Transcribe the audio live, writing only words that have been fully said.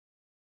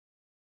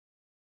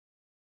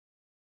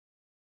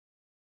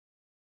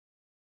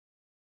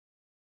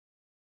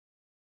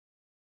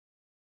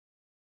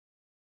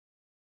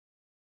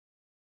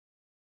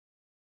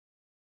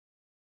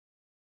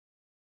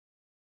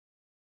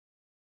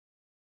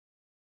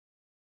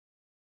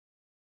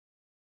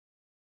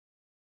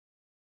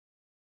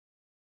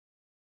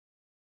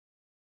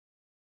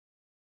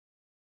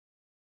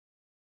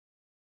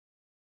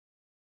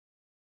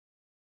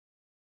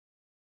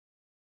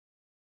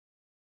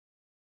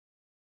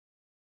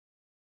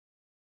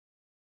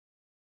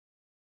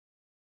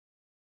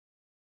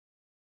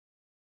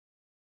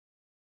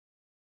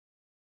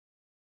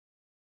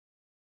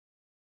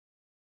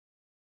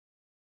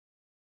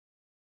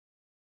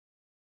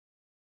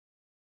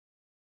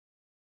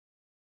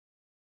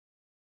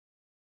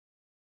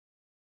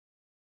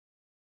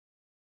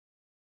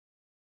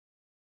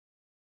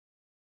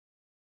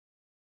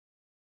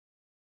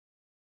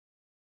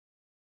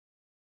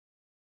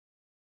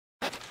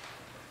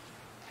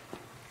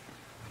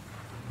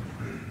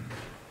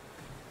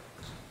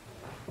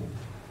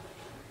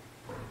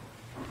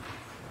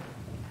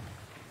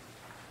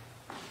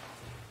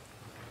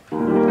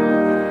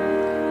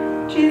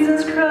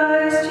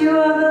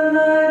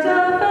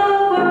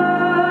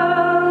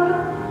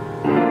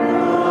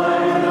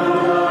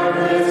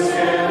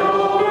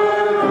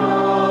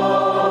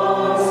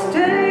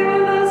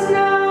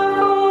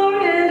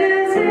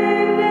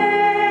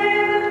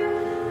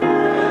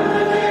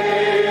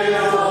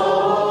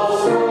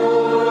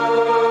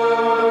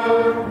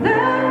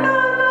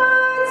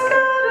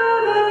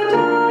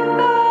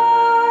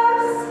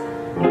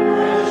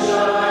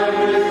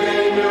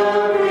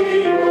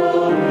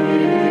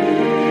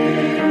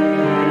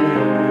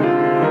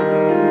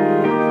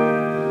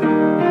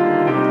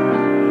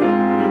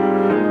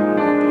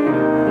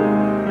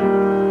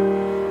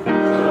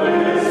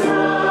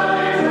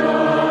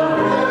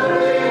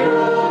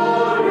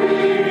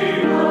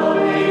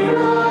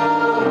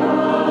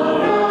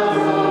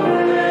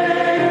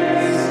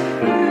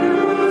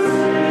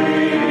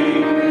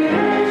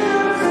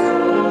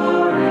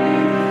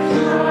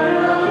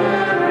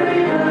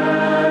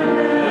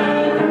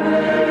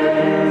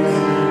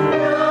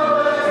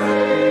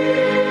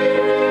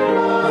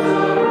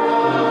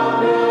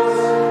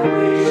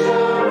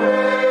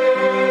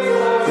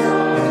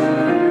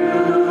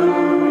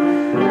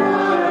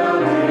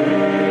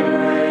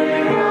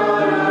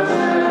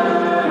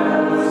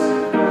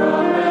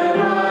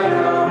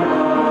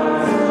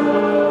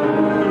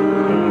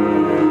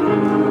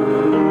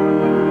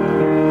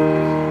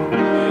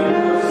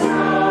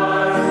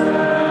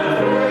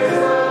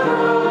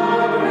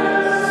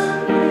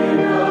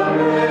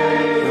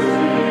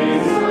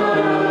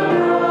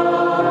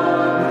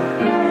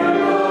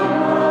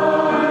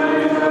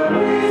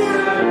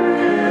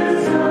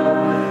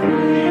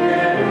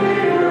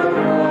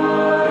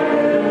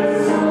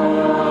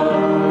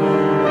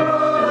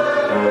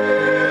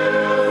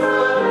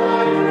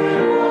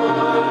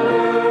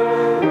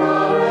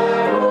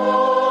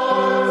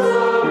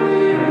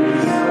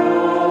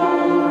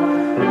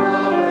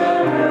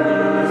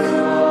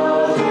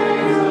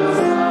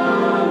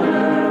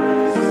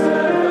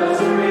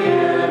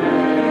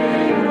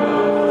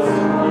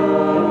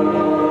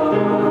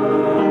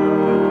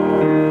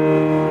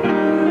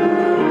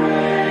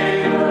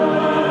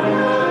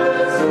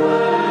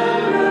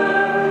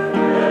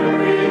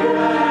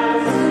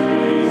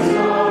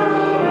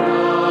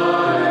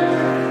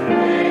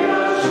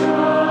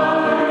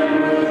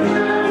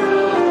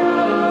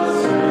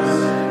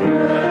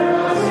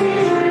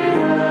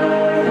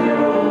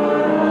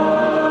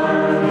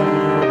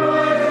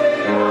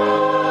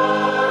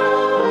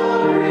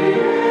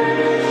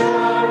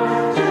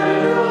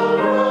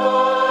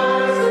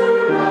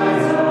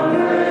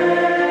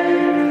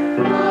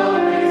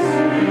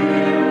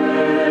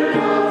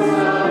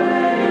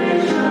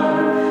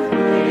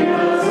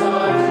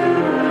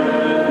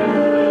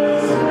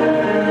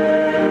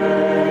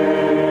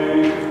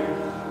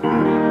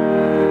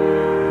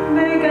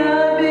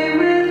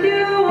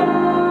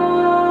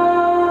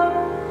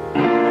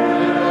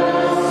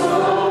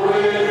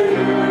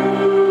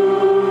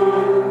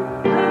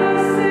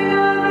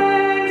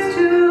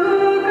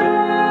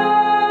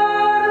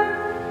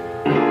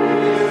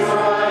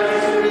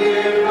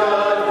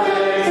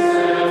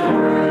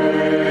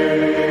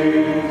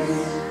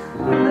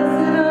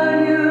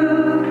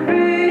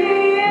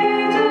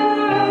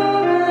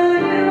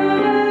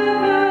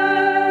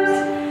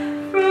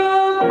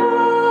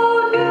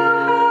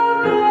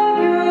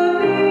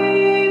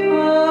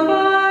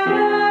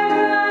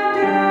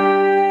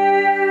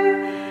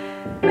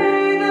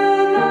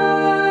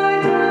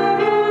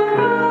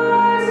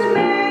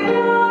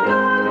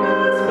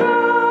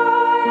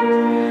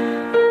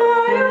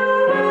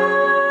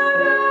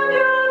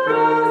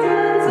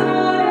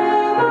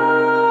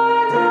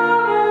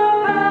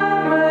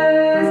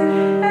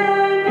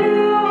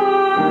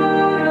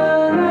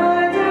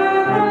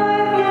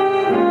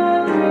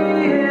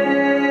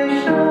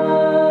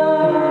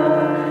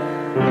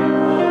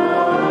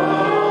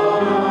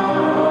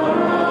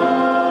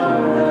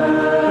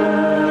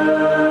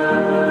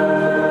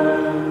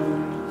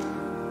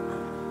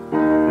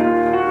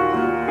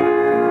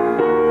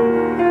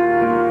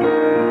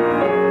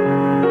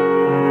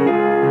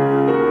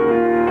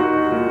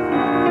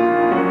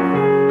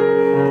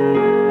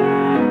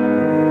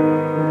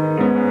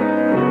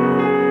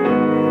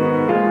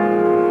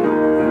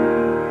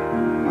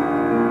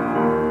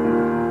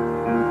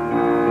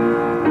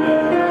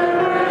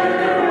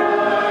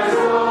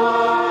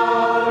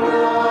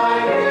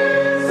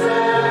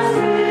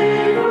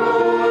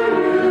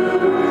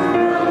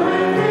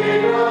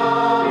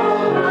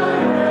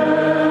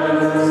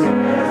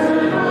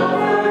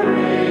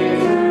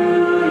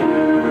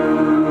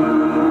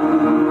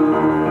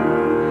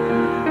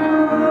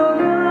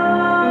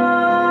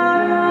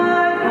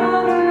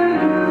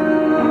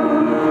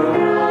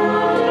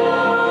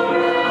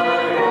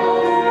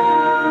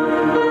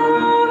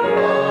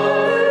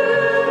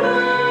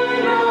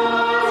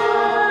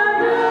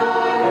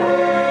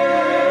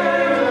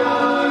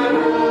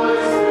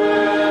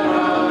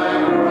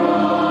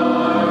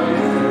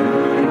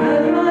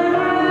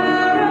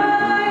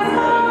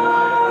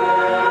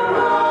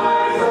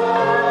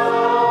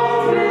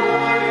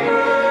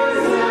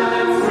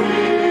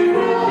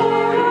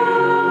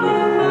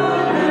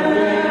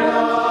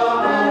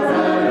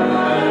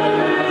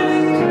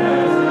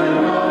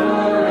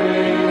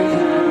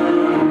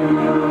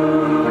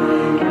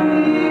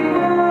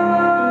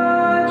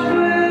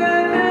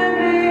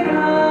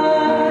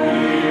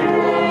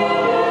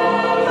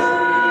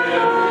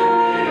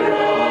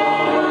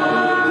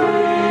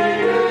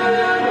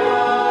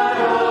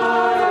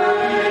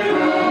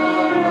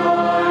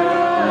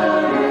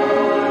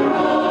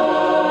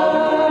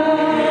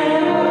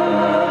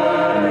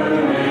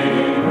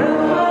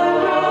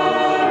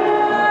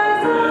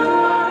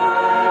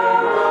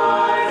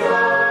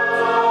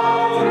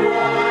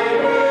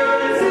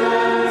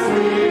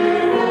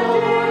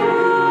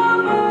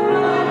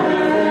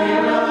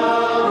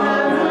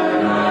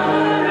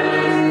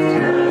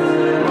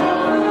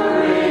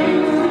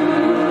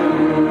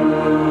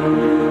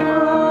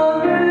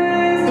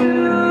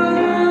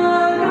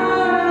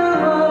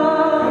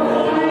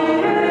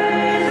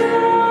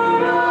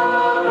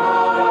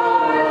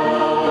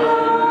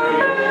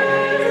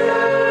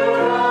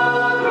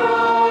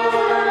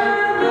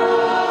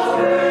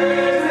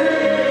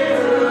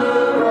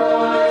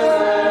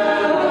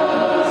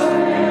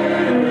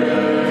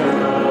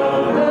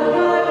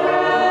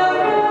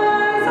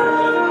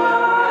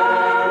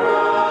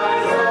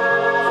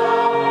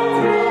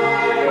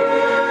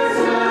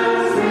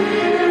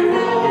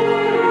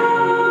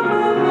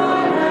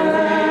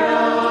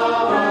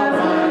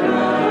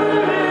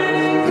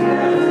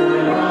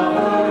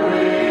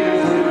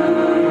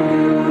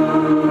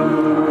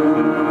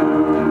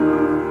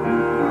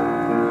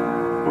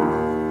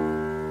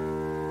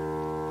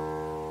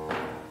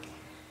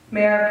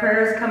May our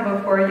prayers come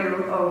before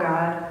you, O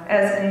God,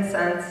 as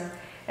incense,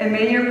 and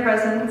may your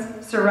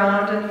presence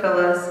surround and fill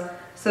us,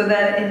 so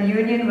that in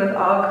union with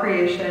all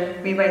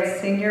creation we might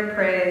sing your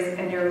praise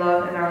and your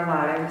love in our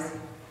lives.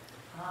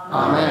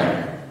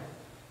 Amen.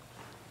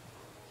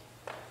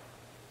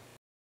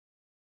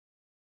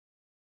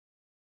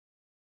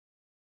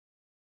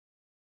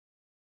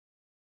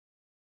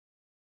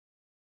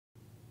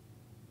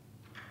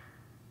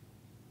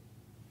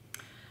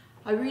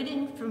 A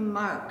reading from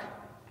Mark.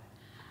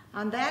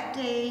 On that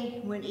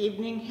day, when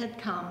evening had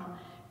come,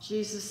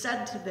 Jesus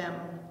said to them,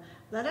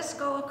 "Let us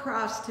go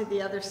across to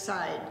the other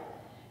side."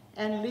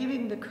 And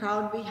leaving the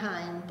crowd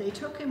behind, they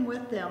took him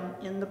with them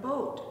in the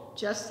boat,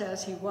 just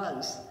as he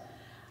was.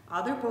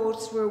 Other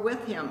boats were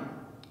with him.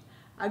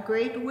 A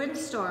great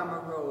windstorm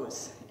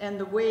arose, and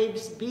the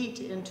waves beat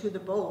into the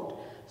boat,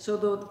 so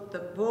that the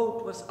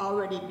boat was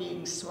already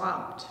being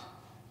swamped.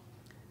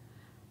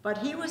 But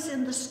he was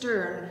in the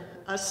stern,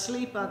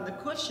 asleep on the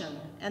cushion,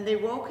 and they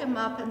woke him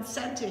up and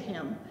said to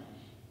him,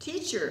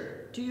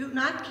 "Teacher, do you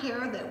not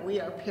care that we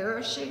are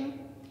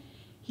perishing?"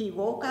 He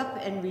woke up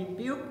and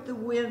rebuked the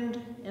wind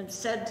and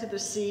said to the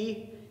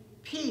sea,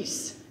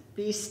 "Peace,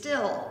 be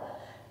still."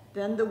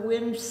 Then the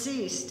wind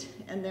ceased,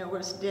 and there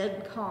was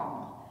dead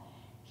calm.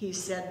 He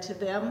said to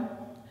them,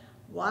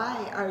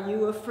 "Why are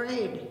you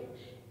afraid?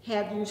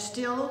 Have you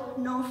still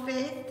no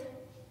faith?"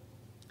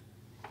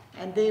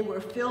 And they were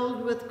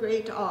filled with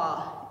great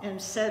awe and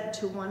said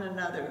to one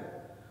another,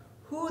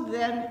 "Who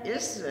then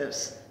is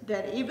this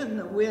that even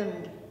the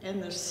wind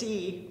and the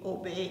sea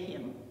obey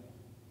him?"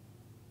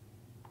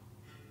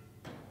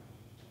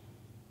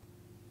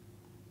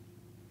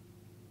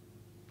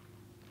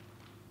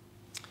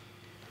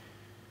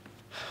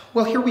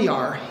 Well, here we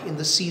are in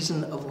the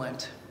season of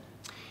Lent.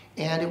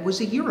 And it was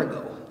a year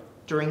ago,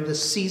 during the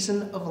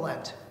season of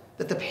Lent,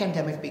 that the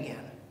pandemic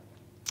began.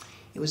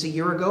 It was a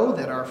year ago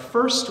that our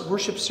first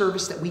worship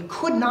service that we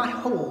could not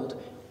hold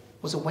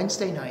was a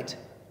Wednesday night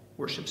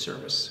worship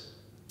service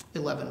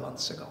 11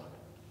 months ago.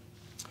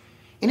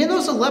 And in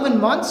those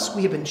 11 months,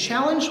 we have been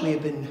challenged, we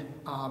have been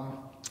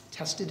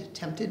tested,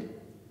 tempted.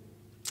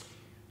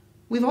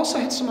 We've also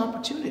had some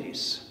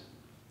opportunities.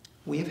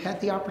 We have had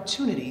the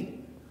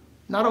opportunity,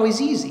 not always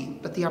easy,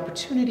 but the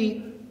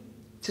opportunity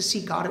to see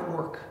God at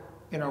work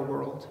in our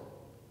world.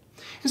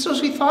 And so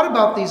as we thought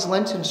about these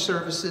Lenten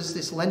services,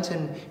 this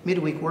Lenten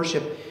midweek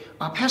worship,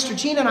 Pastor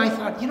Gene and I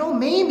thought,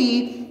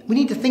 maybe we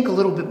need to think a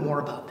little bit more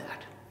about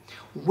that.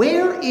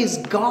 Where is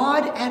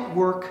God at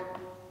work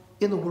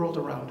in the world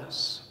around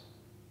us?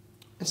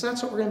 And so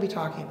that's what we're going to be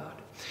talking about.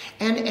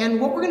 And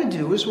what we're going to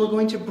do is we're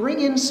going to bring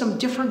in some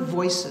different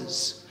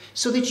voices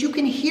so that you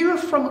can hear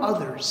from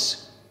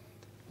others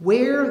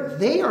where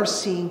they are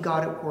seeing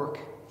God at work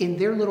in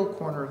their little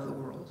corner of the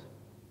world.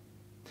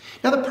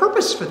 Now, the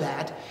purpose for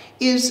that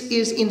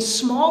is in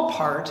small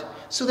part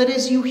so that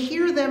as you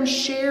hear them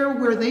share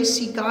where they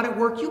see God at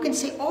work, you can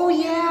say, "Oh,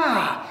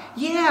 yeah,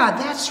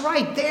 that's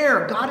right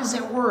there. God is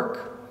at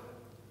work."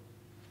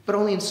 But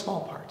only in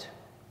small part.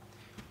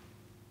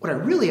 What I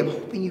really am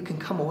hoping you can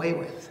come away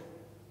with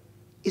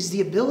is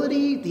the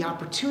ability, the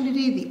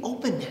opportunity, the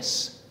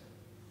openness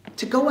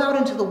to go out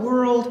into the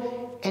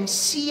world and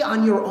see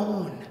on your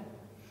own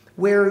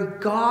where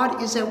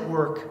God is at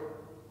work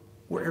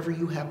wherever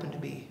you happen to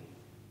be.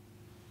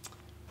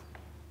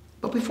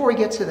 But before we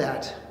get to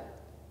that,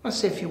 I want to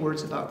say a few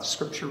words about the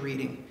scripture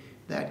reading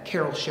that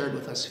Carol shared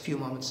with us a few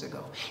moments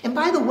ago. And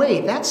by the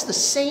way, that's the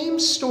same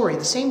story,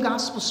 the same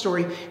gospel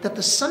story that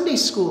the Sunday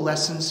school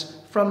lessons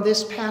from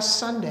this past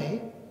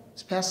Sunday,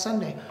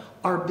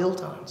 are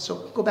built on.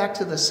 So go back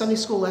to the Sunday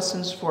school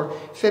lessons for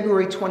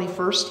February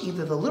 21st,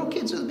 either the little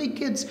kids or the big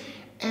kids,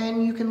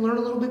 and you can learn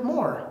a little bit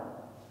more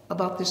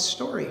about this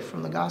story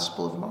from the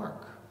Gospel of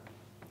Mark.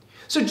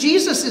 So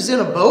Jesus is in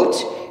a boat,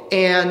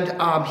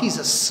 and he's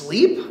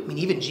asleep. I mean,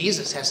 even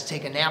Jesus has to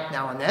take a nap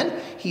now and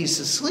then. He's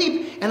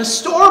asleep, and a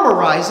storm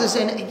arises,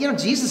 and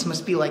Jesus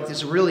must be like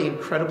this really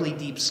incredibly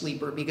deep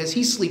sleeper because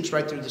he sleeps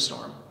right through the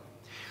storm.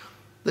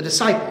 The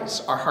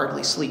disciples are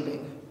hardly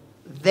sleeping.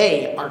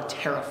 They are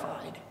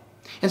terrified.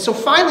 And so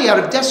finally, out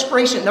of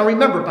desperation, now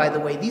remember, by the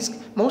way,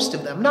 most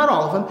of them, not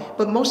all of them,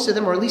 but most of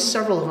them, or at least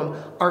several of them,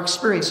 are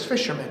experienced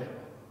fishermen.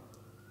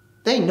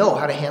 They know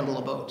how to handle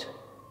a boat.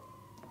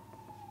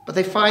 But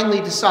they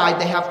finally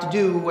decide they have to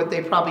do what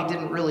they probably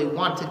didn't really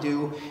want to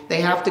do. They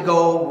have to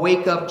go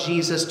wake up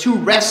Jesus to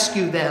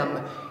rescue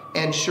them.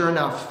 And sure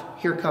enough,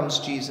 here comes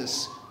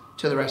Jesus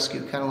to the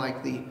rescue, kind of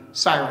like the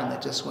siren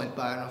that just went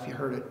by. I don't know if you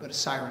heard it, but a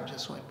siren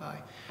just went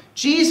by.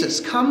 Jesus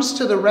comes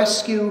to the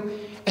rescue,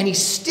 and he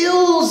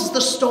stills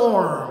the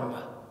storm.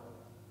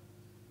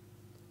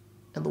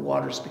 And the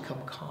waters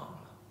become calm.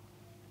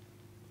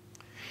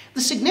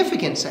 The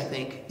significance, I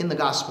think, in the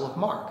Gospel of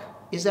Mark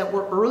is that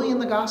we're early in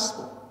the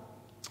Gospel.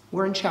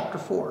 We're in chapter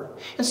 4.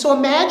 And so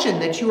imagine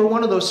that you are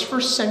one of those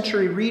first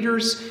century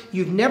readers.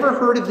 You've never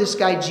heard of this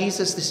guy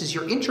Jesus. This is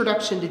your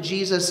introduction to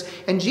Jesus.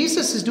 And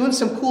Jesus is doing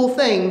some cool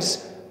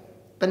things.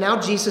 But now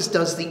Jesus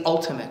does the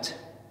ultimate.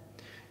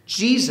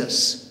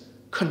 Jesus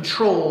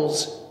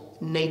controls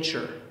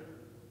nature.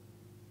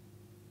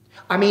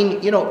 I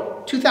mean,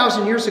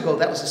 2,000 years ago,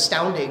 that was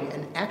astounding,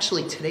 and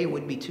actually today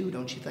would be too,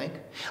 don't you think?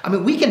 I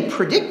mean, we can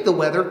predict the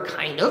weather,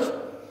 kind of,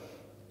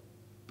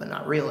 but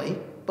not really,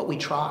 but we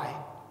try.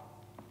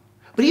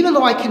 But even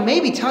though I can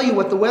maybe tell you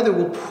what the weather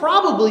will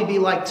probably be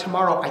like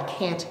tomorrow, I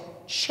can't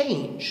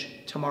change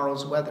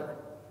tomorrow's weather.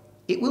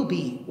 It will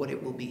be what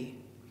it will be.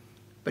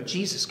 But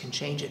Jesus can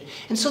change it.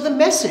 And so the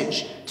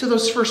message to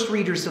those first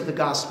readers of the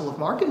Gospel of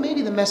Mark, and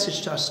maybe the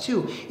message to us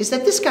too, is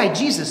that this guy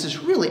Jesus is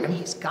really,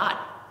 he's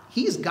got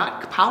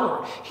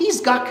power.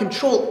 He's got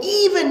control.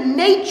 Even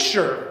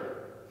nature,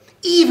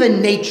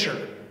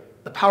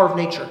 the power of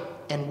nature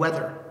and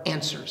weather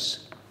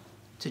answers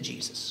to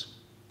Jesus.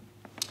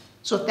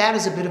 So if that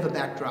is a bit of a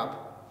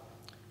backdrop,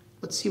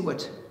 let's see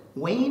what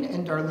Wayne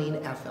and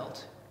Darlene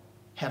Affelt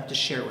have to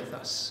share with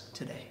us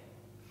today,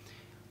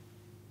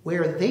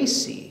 where they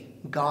see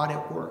God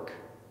at work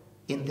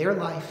in their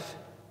life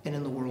and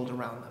in the world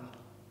around them.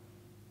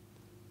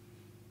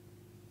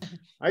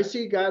 I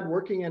see God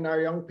working in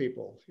our young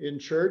people. In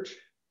church,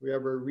 we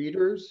have our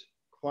readers,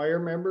 choir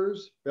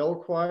members, bell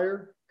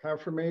choir,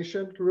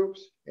 confirmation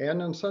groups,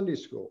 and in Sunday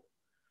school.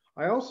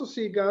 I also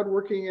see God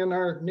working in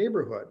our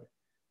neighborhood.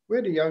 We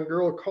had a young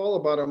girl call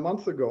about a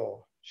month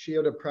ago. She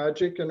had a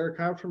project in her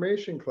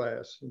confirmation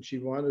class, and she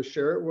wanted to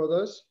share it with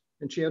us,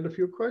 and she had a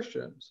few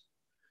questions.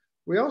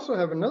 We also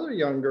have another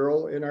young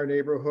girl in our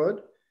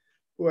neighborhood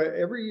who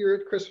every year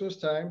at Christmas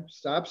time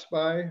stops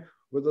by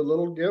with a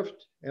little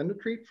gift and a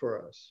treat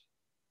for us.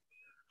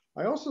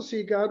 I also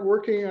see God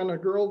working on a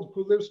girl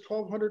who lives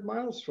 1,200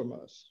 miles from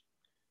us.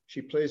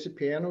 She plays the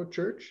piano at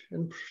church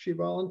and she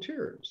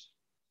volunteers.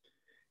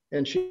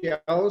 And she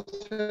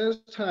always has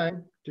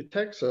time to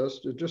text us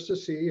just to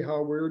see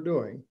how we're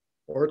doing,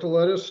 or to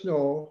let us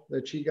know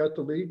that she got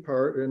the lead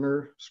part in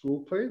her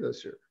school play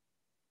this year.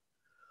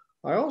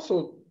 I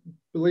also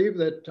believe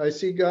that I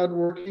see God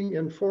working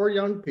in 4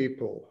 young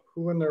people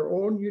who in their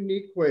own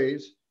unique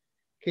ways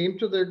came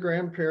to their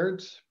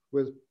grandparents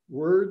with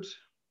words,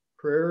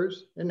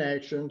 prayers, and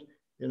action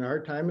in our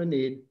time of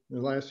need in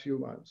the last few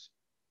months.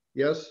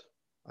 Yes,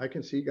 I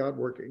can see God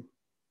working.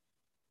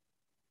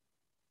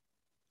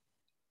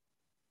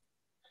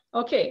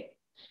 Okay,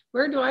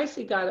 where do I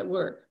see God at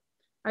work?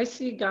 I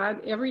see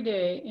God every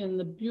day in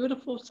the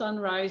beautiful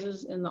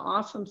sunrises and the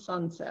awesome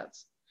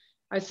sunsets.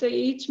 I say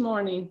each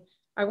morning,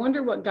 I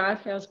wonder what God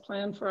has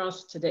planned for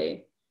us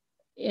today,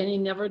 and he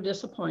never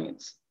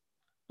disappoints.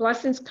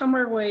 Blessings come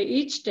our way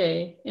each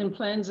day in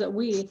plans that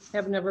we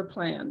have never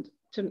planned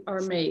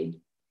or made.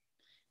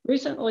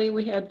 Recently,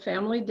 we had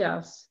family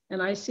deaths,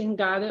 and I seen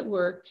God at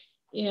work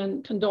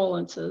in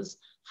condolences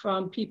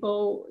from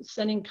people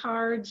sending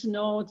cards,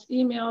 notes,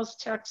 emails,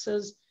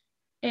 texts,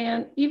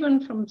 and even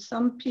from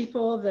some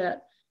people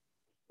that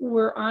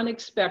were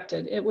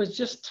unexpected. It was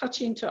just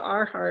touching to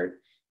our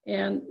heart,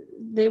 and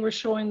they were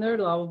showing their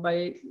love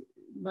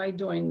by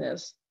doing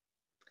this.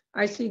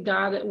 I see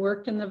God at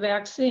work in the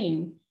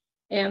vaccine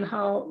and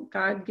how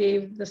God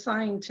gave the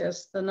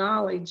scientists the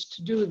knowledge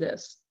to do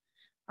this.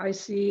 I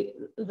see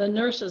the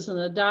nurses and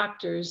the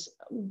doctors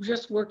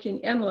just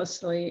working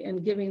endlessly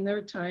and giving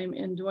their time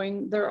and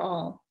doing their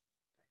all.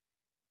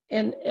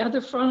 And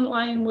other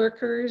frontline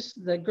workers,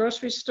 the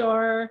grocery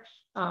store,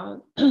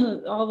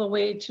 all the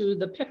way to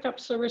the pickup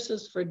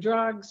services for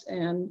drugs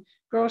and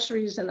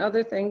groceries and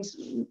other things,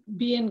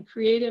 being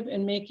creative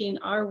and making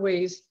our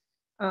ways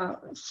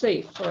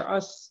safe for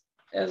us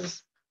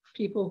as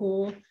people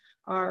who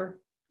are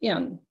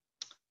in.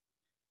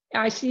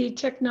 I see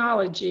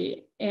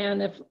technology,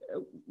 and if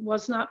it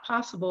was not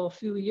possible a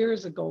few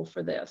years ago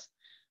for this,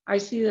 I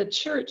see the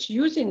church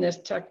using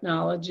this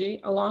technology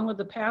along with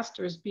the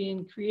pastors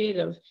being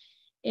creative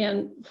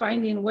and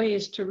finding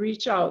ways to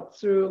reach out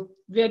through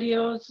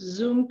videos,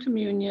 Zoom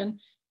communion,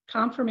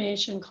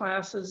 confirmation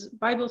classes,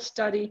 Bible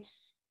study,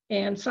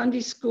 and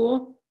Sunday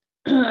school.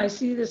 I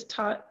see this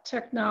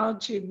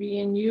technology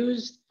being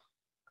used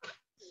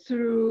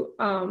through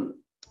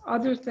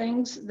other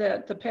things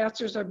that the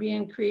pastors are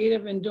being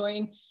creative and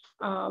doing.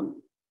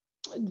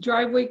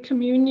 Driveway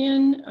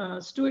communion,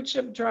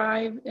 stewardship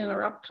drive, and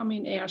our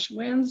upcoming Ash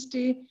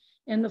Wednesday,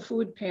 and the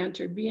food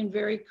pantry, being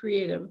very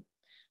creative.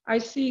 I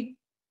see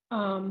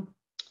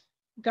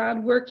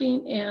God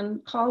working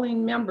and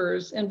calling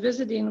members and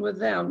visiting with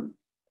them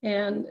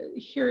and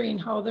hearing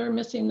how they're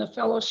missing the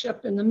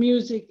fellowship and the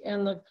music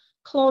and the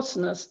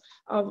closeness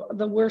of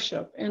the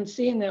worship, and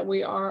seeing that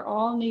we are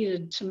all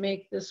needed to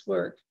make this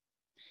work.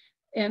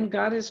 And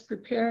God is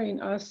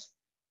preparing us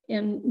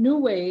in new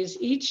ways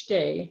each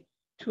day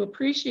to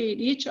appreciate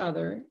each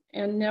other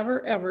and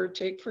never ever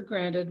take for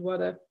granted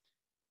what a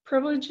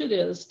privilege it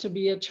is to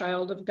be a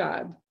child of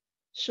God,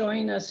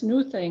 showing us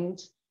new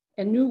things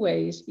and new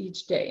ways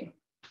each day.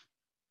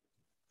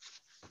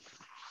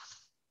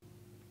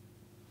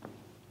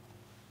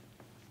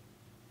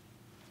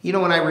 You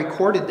know, when I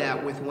recorded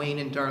that with Wayne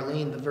and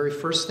Darlene, the very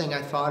first thing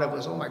I thought of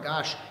was, oh my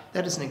gosh,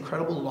 that is an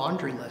incredible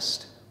laundry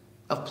list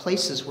of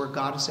places where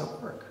God is at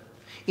work.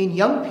 In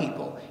young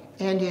people,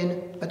 and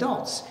in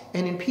adults,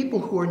 and in people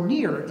who are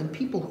near, and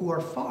people who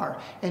are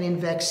far, and in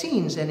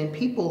vaccines, and in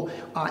people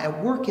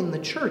at work in the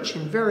church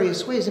in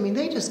various ways. I mean,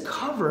 they just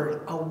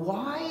covered a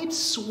wide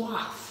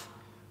swath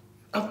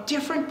of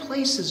different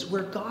places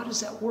where God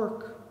is at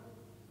work.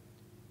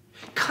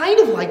 Kind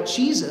of like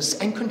Jesus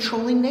and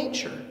controlling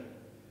nature.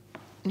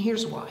 And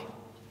here's why.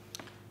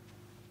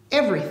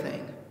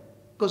 Everything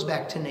goes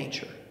back to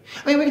nature.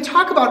 I mean, we can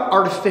talk about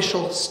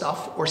artificial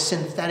stuff or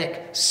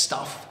synthetic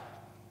stuff,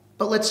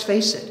 but let's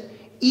face it,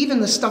 even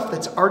the stuff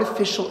that's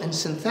artificial and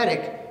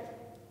synthetic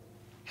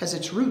has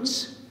its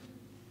roots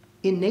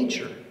in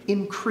nature,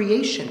 in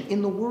creation,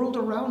 in the world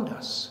around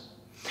us.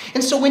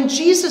 And so when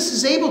Jesus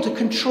is able to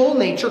control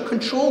nature,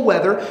 control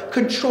weather,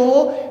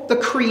 control the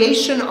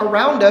creation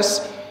around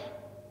us,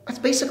 that's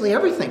basically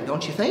everything,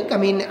 don't you think? I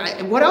mean,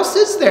 what else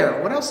is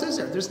there? What else is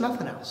there? There's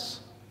nothing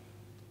else.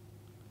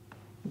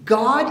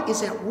 God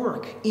is at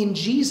work in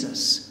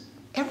Jesus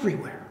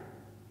everywhere.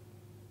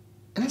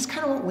 And that's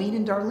kind of what Wayne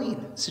and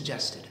Darlene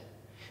suggested.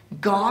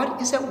 God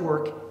is at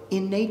work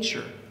in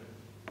nature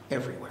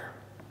everywhere.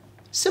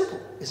 Simple,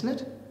 isn't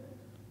it?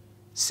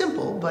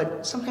 Simple,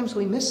 but sometimes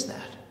we miss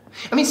that.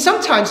 I mean,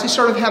 sometimes we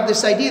sort of have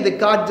this idea that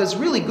God does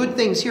really good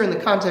things here in the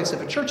context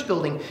of a church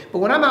building, but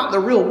when I'm out in the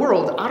real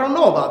world, I don't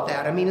know about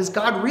that. I mean, is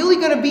God really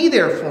going to be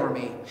there for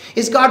me?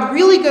 Is God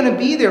really going to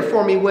be there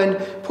for me when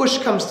push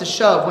comes to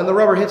shove, when the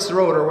rubber hits the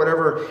road, or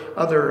whatever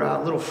other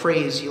little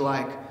phrase you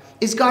like?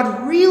 Is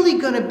God really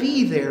going to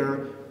be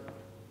there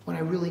when I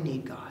really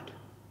need God?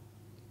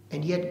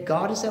 And yet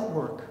God is at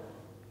work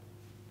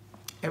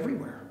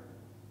everywhere.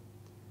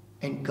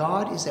 And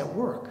God is at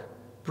work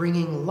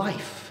bringing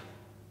life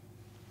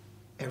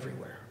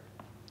everywhere.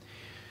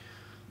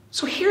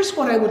 So here's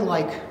what I would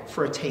like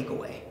for a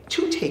takeaway.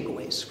 2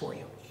 takeaways for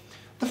you.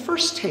 The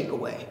first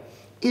takeaway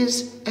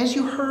is, as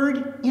you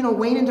heard,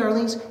 Wayne and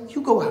Darlene's,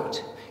 you go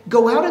out.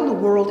 Go out in the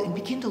world and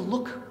begin to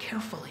look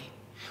carefully.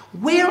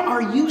 Where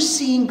are you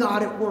seeing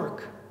God at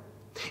work?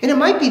 And it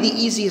might be the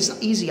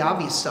easy,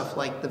 obvious stuff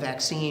like the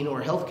vaccine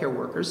or healthcare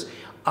workers.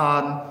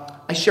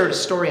 I shared a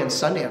story on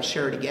Sunday. I'll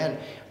share it again.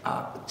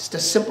 Just a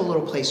simple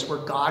little place where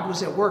God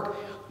was at work.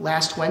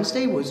 Last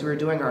Wednesday, we were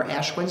doing our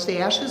Ash Wednesday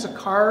Ashes, a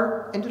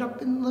car ended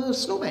up in the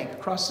snowbank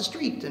across the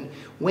street. And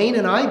Wayne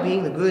and I,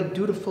 being the good,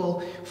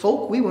 dutiful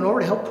folk, we went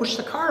over to help push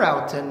the car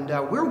out. And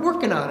we're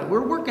working on it.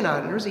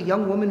 And there's a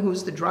young woman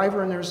who's the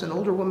driver, and there's an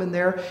older woman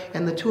there,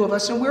 and the 2 of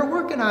us, and we're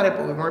working on it,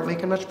 but we weren't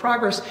making much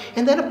progress.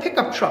 And then a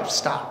pickup truck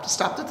stopped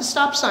at the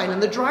stop sign,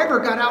 and the driver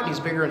got out, and he's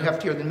bigger and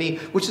heftier than me,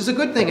 which is a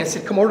good thing. I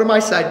said, come over to my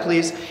side,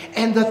 please.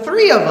 And the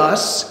 3 of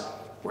us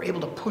were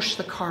able to push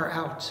the car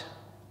out.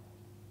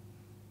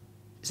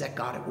 Is that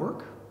God at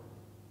work?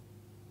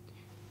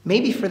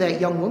 Maybe for that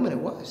young woman it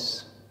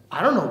was.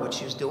 I don't know what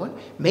she was doing.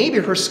 Maybe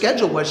her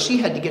schedule was she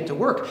had to get to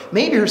work.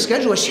 Maybe her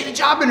schedule was she had a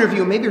job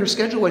interview. Maybe her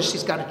schedule was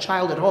she's got a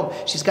child at home.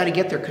 She's got to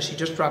get there because she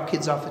just dropped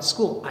kids off at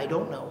school. I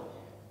don't know.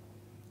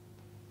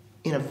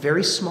 In a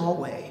very small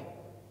way,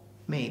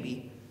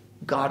 maybe,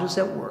 God was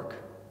at work.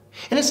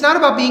 And it's not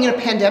about being in a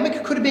pandemic.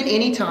 It could have been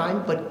any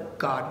time, but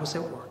God was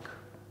at work.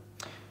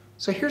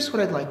 So here's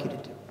what I'd like you to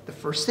do. The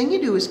first thing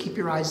you do is keep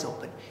your eyes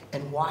open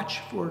and watch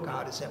for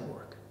God is at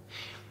work.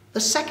 The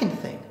second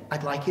thing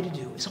I'd like you to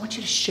do is I want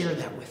you to share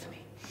that with me.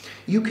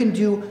 You can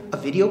do a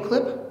video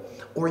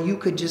clip, or you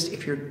could just,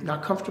 if you're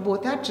not comfortable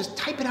with that, just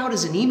type it out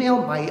as an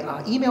email.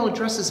 My email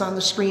address is on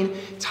the screen.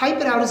 Type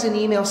it out as an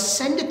email.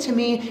 Send it to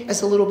me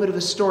as a little bit of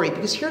a story,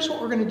 because here's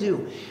what we're going to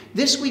do.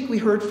 This week we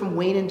heard from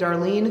Wayne and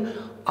Darlene.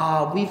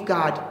 We've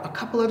got a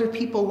couple other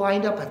people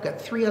lined up. I've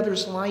got 3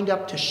 others lined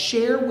up to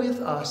share with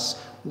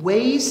us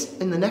ways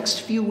in the next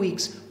few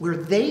weeks where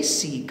they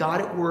see God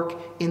at work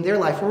in their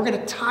life. And we're going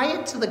to tie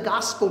it to the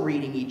gospel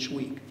reading each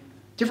week.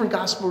 Different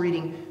gospel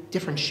reading,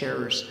 different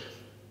sharers.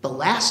 The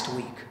last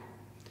week,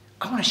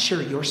 I want to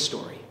share your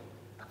story.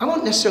 I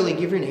won't necessarily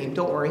give your name,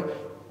 don't worry.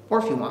 Or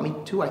if you want me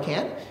to, I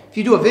can. If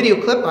you do a video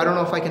clip, I don't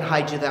know if I can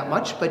hide you that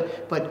much,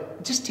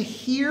 but just to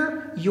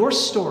hear your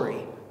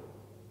story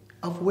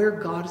of where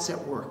God is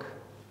at work,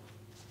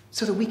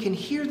 so that we can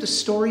hear the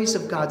stories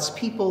of God's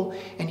people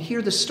and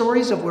hear the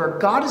stories of where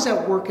God is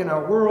at work in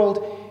our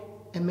world.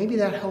 And maybe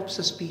that helps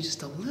us be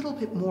just a little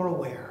bit more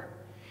aware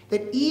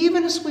that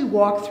even as we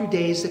walk through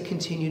days that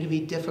continue to be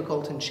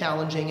difficult and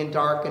challenging and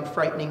dark and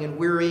frightening and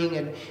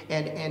wearying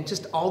and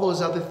just all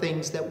those other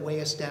things that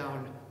weigh us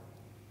down,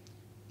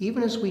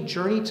 even as we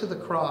journey to the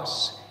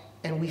cross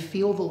and we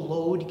feel the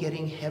load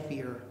getting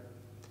heavier,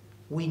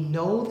 we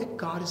know that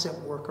God is at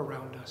work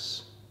around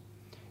us.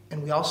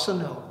 And we also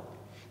know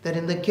that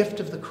in the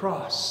gift of the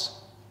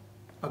cross,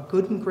 a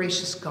good and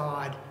gracious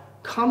God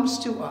comes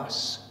to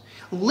us,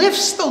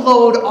 lifts the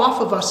load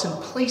off of us, and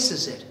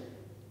places it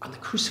on the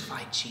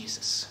crucified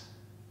Jesus.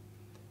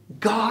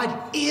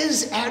 God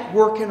is at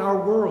work in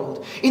our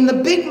world, in the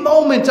big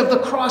moment of the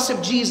cross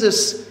of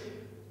Jesus,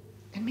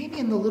 and maybe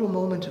in the little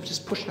moment of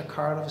just pushing a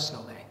car out of a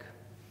snowbank.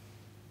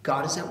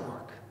 God is at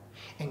work,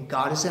 and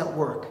God is at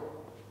work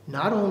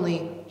not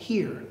only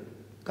here,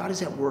 God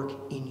is at work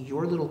in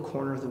your little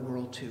corner of the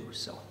world too.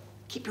 So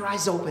keep your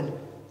eyes open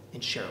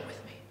and share it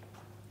with me.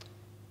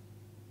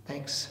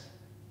 Thanks.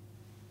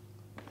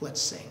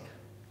 Let's sing.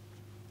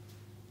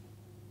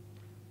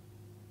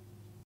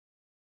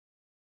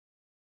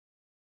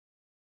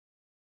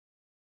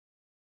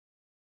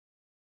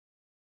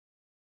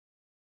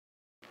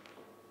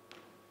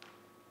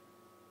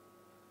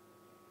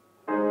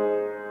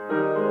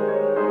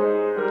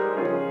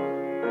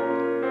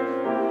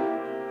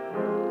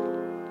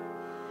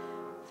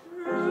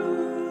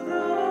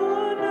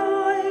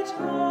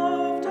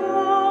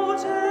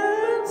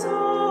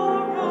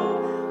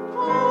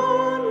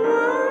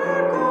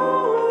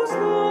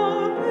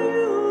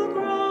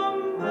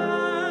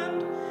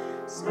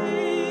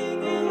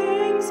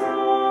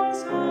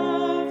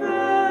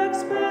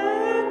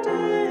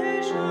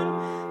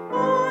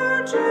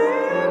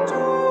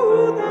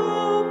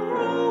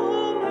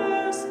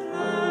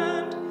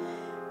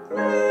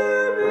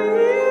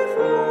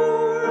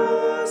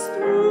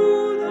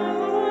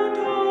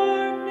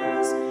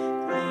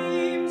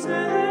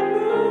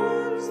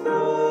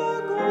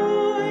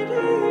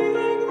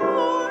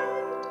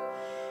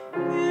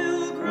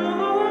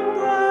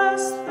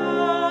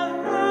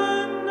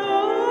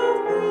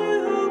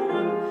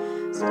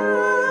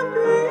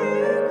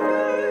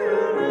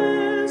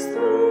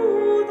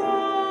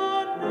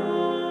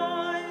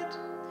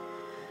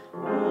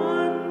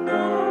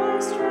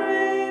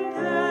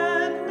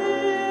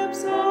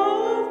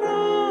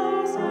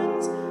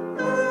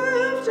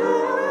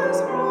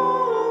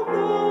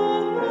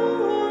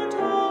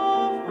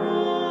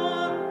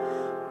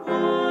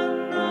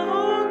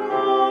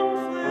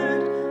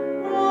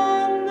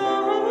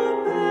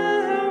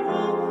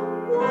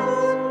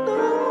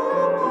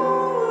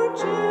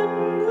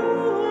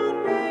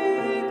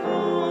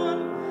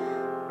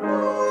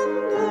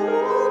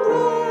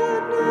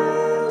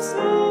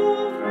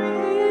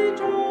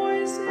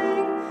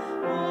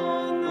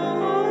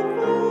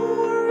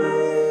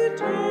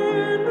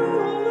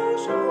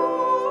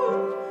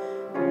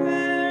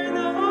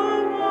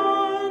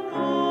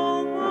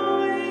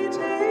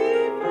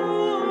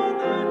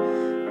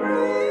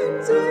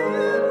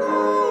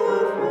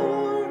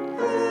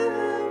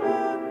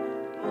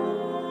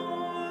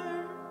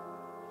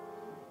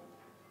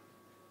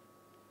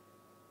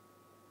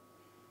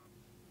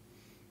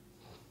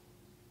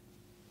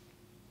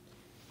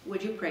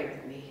 Would you pray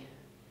with me?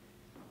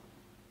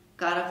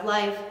 God of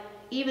life,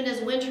 even as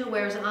winter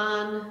wears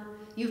on,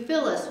 you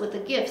fill us with the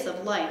gifts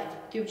of life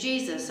through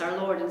Jesus, our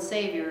Lord and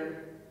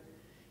Savior.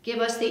 Give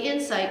us the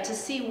insight to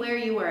see where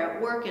you are at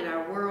work in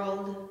our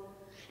world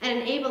and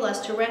enable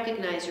us to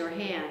recognize your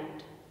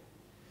hand.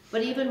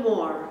 But even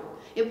more,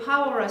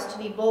 empower us to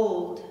be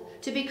bold,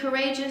 to be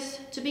courageous,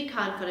 to be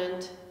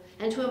confident,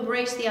 and to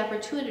embrace the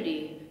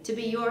opportunity to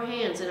be your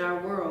hands in our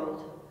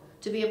world,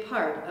 to be a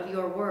part of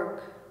your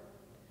work.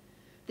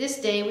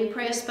 This day we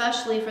pray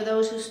especially for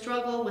those who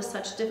struggle with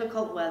such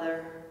difficult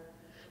weather.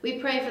 We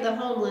pray for the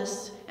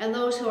homeless and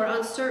those who are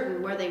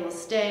uncertain where they will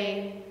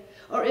stay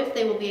or if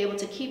they will be able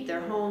to keep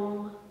their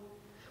home.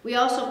 We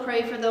also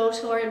pray for those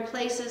who are in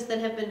places that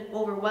have been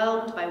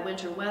overwhelmed by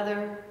winter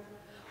weather,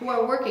 who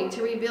are working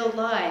to rebuild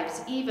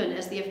lives even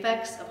as the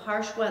effects of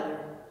harsh weather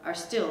are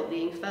still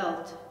being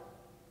felt.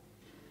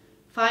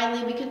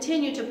 Finally, we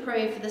continue to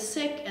pray for the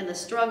sick and the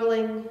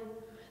struggling,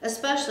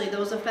 especially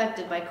those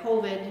affected by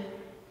COVID,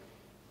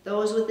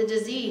 those with the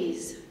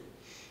disease,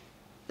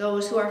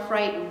 those who are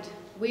frightened,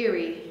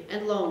 weary,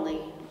 and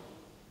lonely,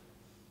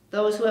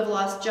 those who have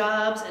lost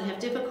jobs and have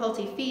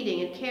difficulty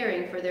feeding and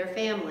caring for their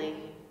family,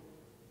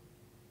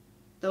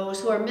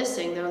 those who are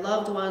missing their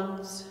loved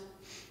ones,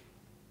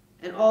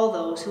 and all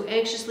those who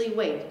anxiously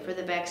wait for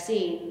the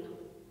vaccine.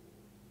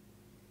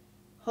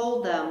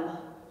 Hold them,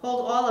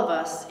 hold all of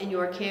us in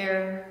your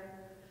care.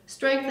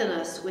 Strengthen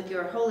us with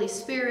your Holy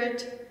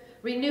Spirit,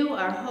 renew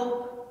our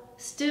hope,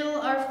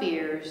 still our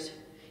fears,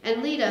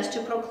 and lead us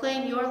to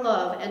proclaim your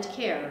love and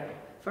care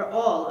for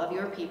all of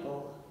your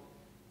people.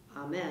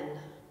 Amen.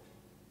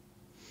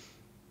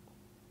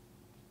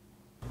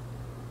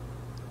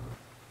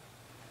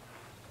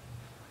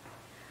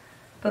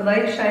 The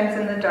light shines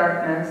in the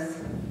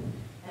darkness,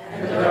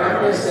 and the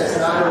darkness has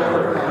not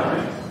overcome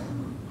it.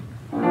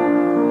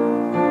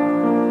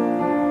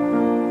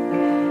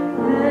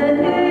 an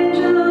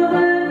angel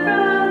went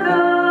from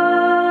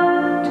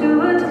God to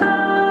a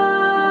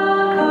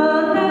town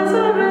called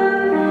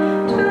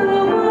Nazareth, to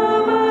a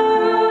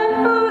woman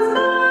whose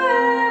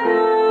name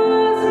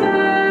was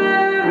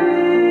Mary.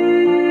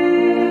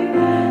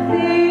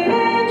 The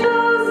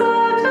angel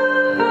said to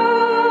her,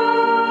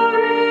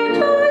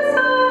 "Rejoice,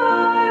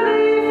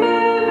 highly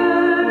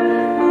favored,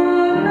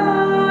 for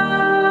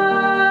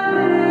God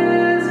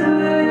is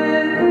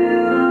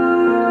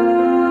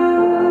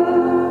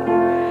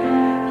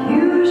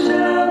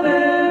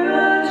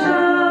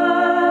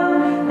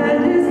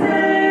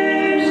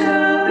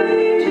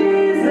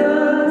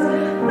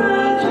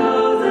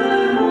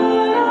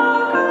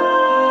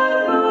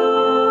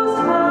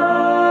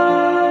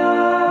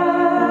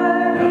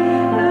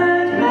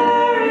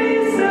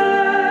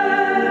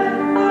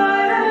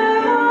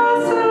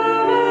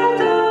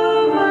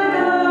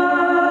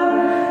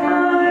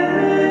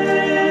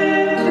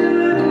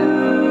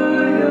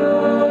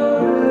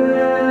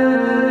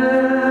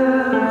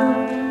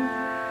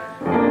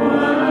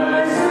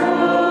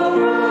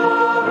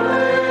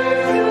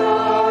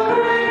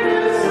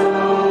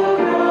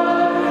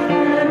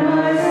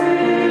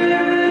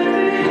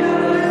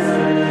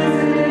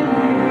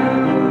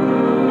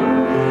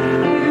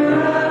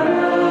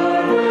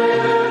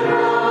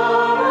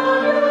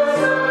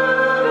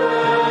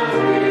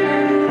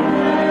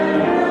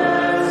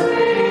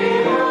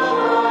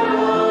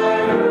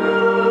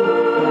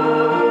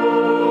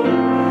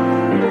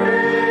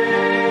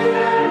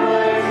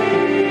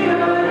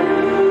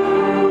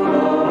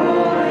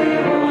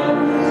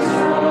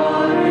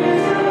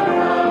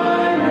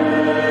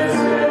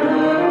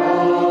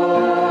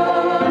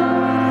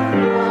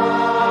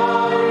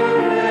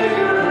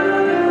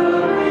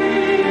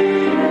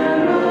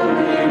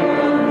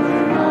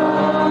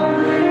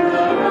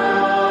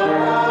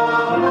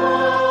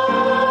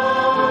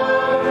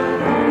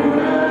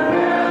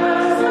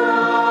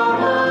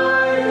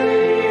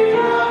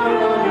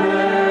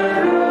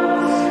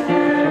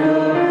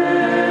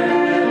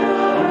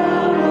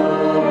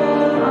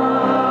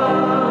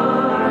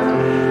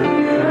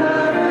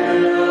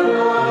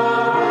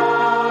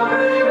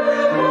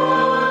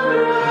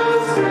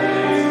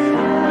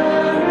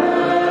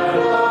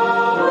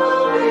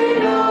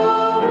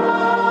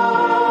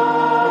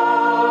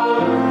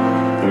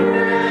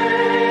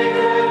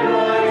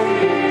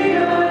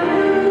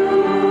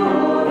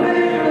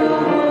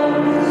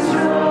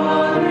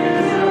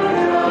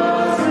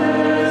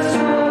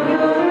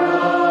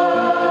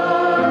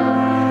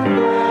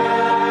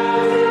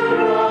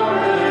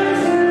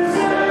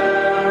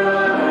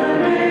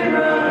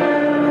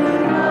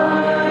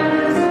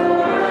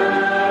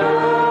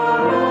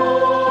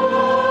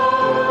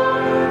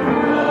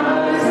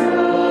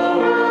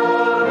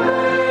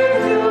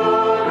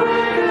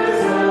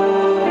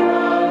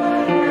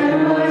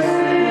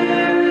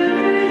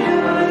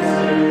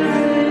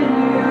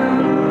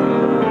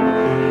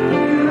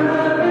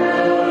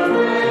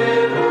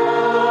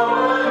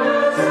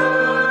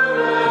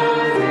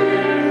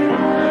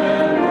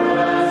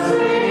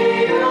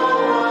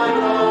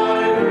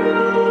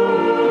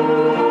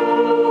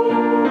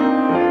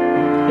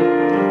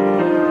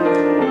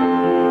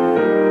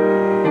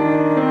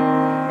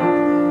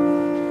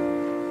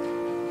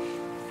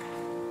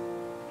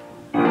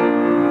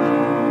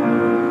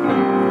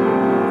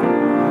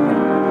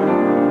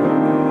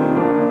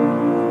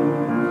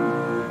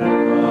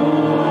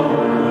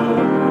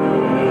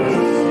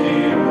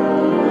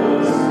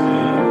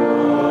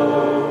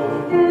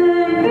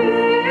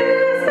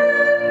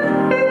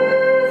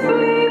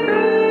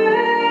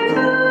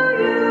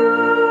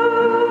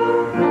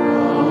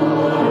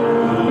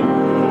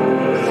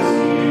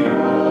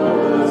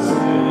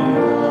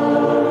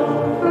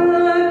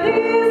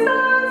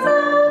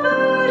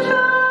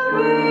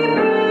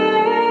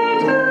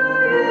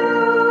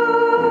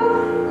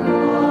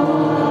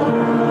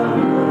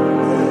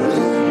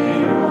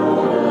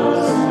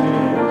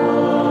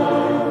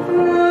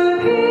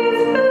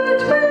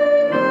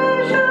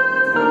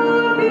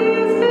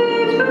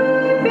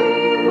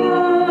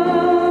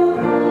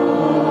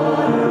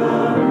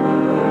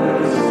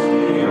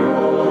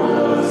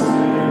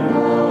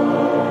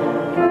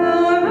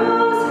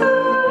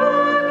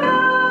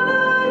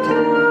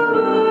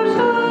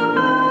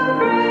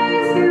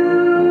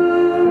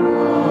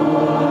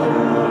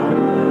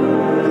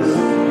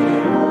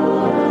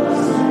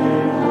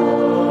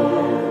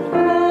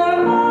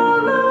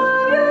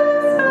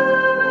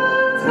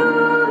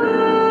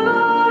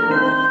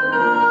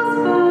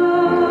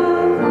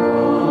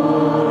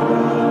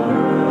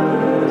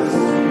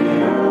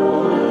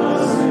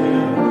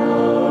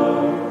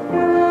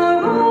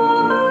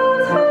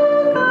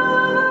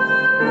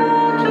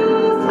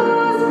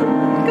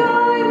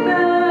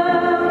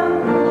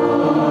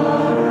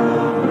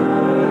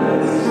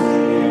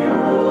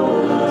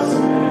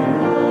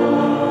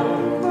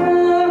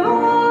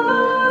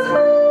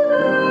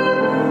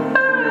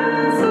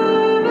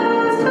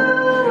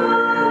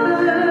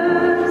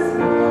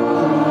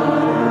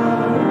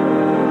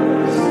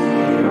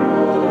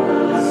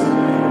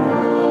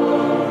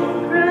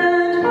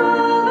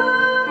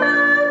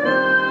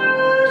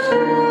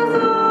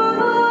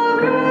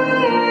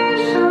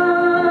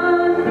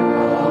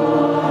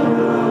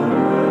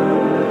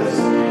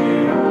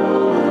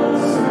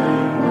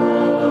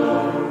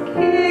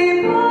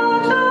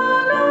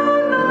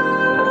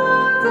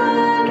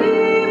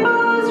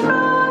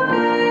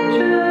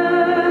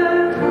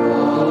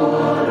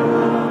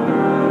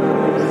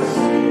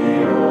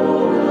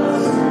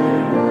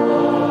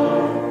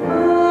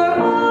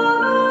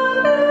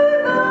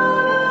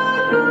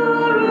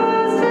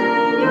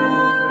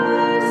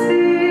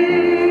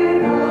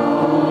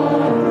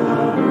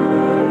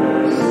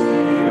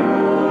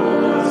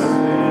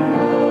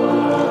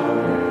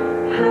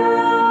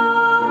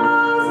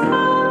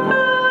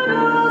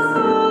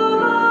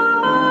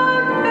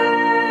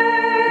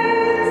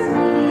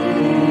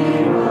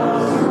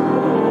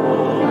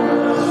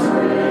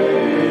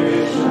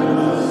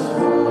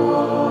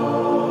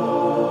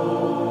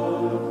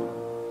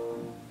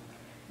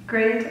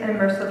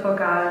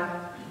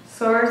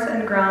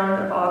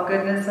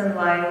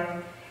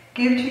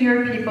Give to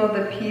your people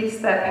the peace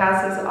that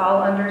passes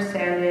all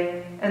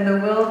understanding and the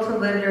will to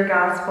live your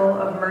gospel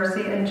of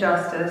mercy and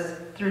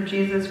justice through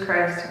Jesus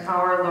Christ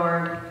our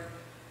Lord.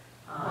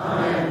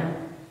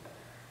 Amen.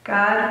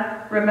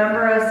 God,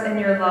 remember us in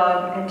your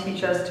love and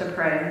teach us to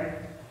pray.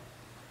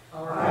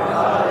 Our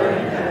Father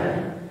in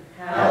heaven,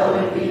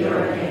 hallowed be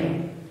your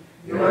name.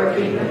 Your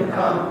kingdom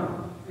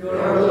come,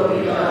 your will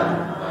be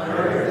done on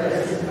earth